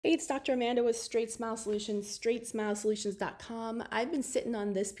Hey, it's Dr. Amanda with Straightsmile Solutions, straightsmilesolutions.com. I've been sitting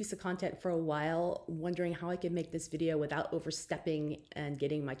on this piece of content for a while, wondering how I can make this video without overstepping and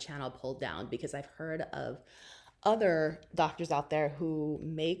getting my channel pulled down, because I've heard of other doctors out there who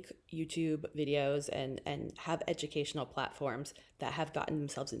make YouTube videos and have educational platforms that have gotten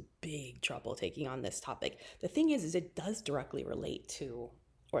themselves in big trouble taking on this topic. The thing is it does directly relate to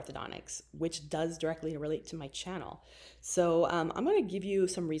orthodontics, which does directly relate to my channel. So I'm going to give you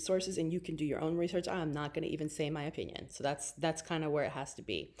some resources and you can do your own research. I'm not going to even say my opinion. So that's kind of where it has to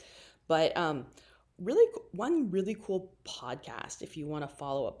be. But one really cool podcast, if you want to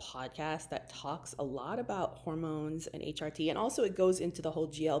follow a podcast that talks a lot about hormones and HRT, and also it goes into the whole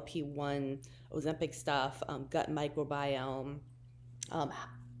GLP-1 Ozempic stuff, gut microbiome,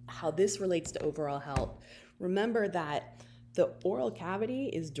 how this relates to overall health. Remember that the oral cavity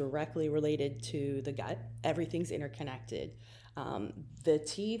is directly related to the gut. Everything's interconnected. The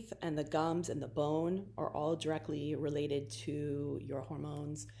teeth and the gums and the bone are all directly related to your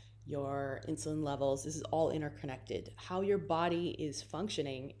hormones, your insulin levels. This is all interconnected. How your body is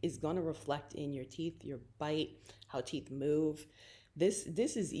functioning is going to reflect in your teeth, your bite, how teeth move. This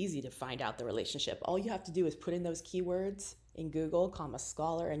is easy to find out the relationship. All you have to do is put in those keywords in Google, call a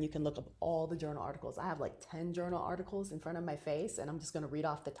scholar, and you can look up all the journal articles. I have like 10 journal articles in front of my face, and I'm just going to read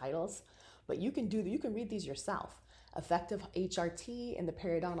off the titles. But you can read these yourself. Effective HRT and the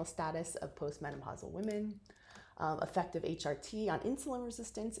periodontal status of postmenopausal women. Effective HRT on insulin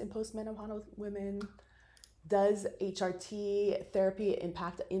resistance in postmenopausal women. Does HRT therapy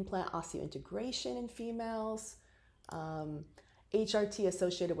impact implant osseointegration in females? HRT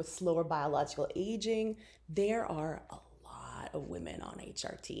associated with slower biological aging. There are a lot of women on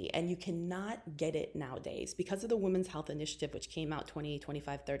HRT, and you cannot get it nowadays because of the Women's Health Initiative, which came out 20,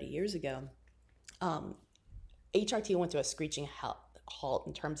 25, 30 years ago. HRT went to a screeching halt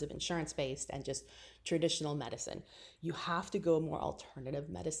in terms of insurance-based and just traditional medicine. You have to go more alternative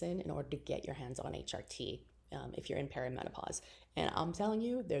medicine in order to get your hands on HRT if you're in perimenopause. And I'm telling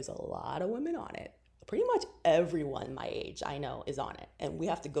you, there's a lot of women on it. Pretty much everyone my age I know is on it. And we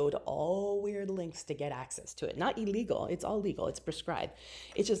have to go to all weird links to get access to it. Not illegal. It's all legal. It's prescribed.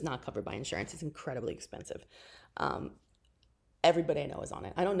 It's just not covered by insurance. It's incredibly expensive. Everybody I know is on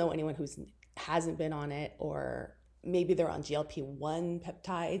it. I don't know anyone who hasn't been on it, or maybe they're on GLP-1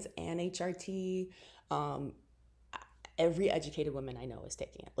 peptides and HRT. Every educated woman I know is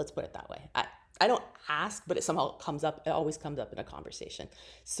taking it. Let's put it that way. I don't ask, but it somehow comes up. It always comes up in a conversation.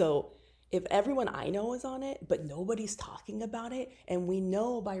 So if everyone I know is on it, but nobody's talking about it, and we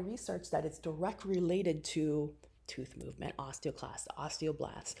know by research that it's directly related to tooth movement, osteoclast,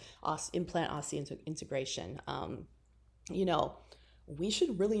 osteoblasts, implant osseointegration, we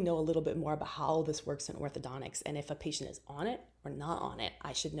should really know a little bit more about how this works in orthodontics. And if a patient is on it or not on it,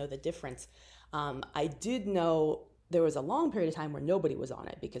 I should know the difference. I did know there was a long period of time where nobody was on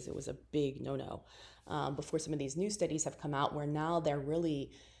it because it was a big no-no. Before some of these new studies have come out where now they're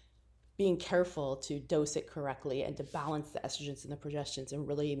really being careful to dose it correctly and to balance the estrogens and the progestins and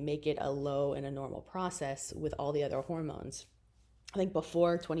really make it a low and a normal process with all the other hormones. I think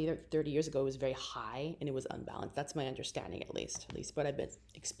before 20 or 30 years ago, it was very high and it was unbalanced. That's my understanding, at least what I've been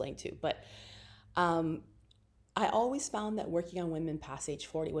explained to. But I always found that working on women past age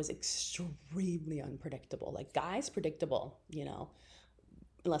 40 was extremely unpredictable. Like guys, predictable,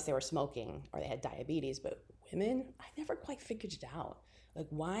 unless they were smoking or they had diabetes. But women, I never quite figured it out. Like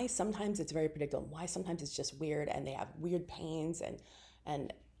why sometimes it's very predictable, why sometimes it's just weird and they have weird pains,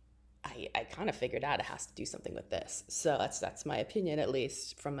 and I kind of figured out it has to do something with this. So that's my opinion, at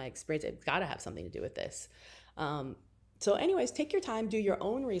least from my experience. It's got to have something to do with this. So anyways, take your time, do your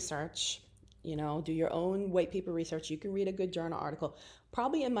own research, do your own white paper research. You can read a good journal article.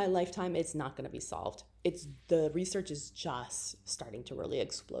 Probably in my lifetime, it's not going to be solved. The research is just starting to really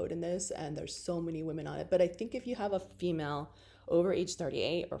explode in this, and there's so many women on it. But I think if you have a female over age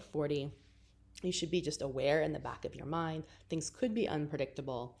 38 or 40, you should be just aware in the back of your mind. Things could be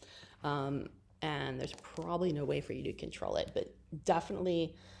unpredictable, and there's probably no way for you to control it. But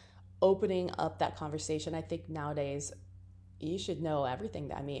definitely opening up that conversation. I think nowadays you should know everything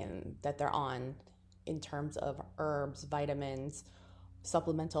that they're on in terms of herbs, vitamins,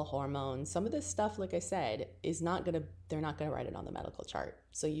 supplemental hormones. Some of this stuff, like I said, they're not gonna write it on the medical chart.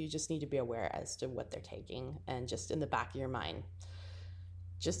 So you just need to be aware as to what they're taking, and just in the back of your mind,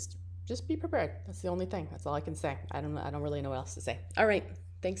 just be prepared. That's the only thing. That's all I can say. I don't really know what else to say. All right.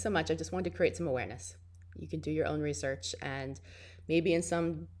 Thanks so much. I just wanted to create some awareness. You can do your own research, and maybe in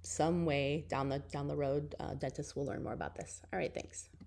some way down the road, dentists will learn more about this. All right. Thanks.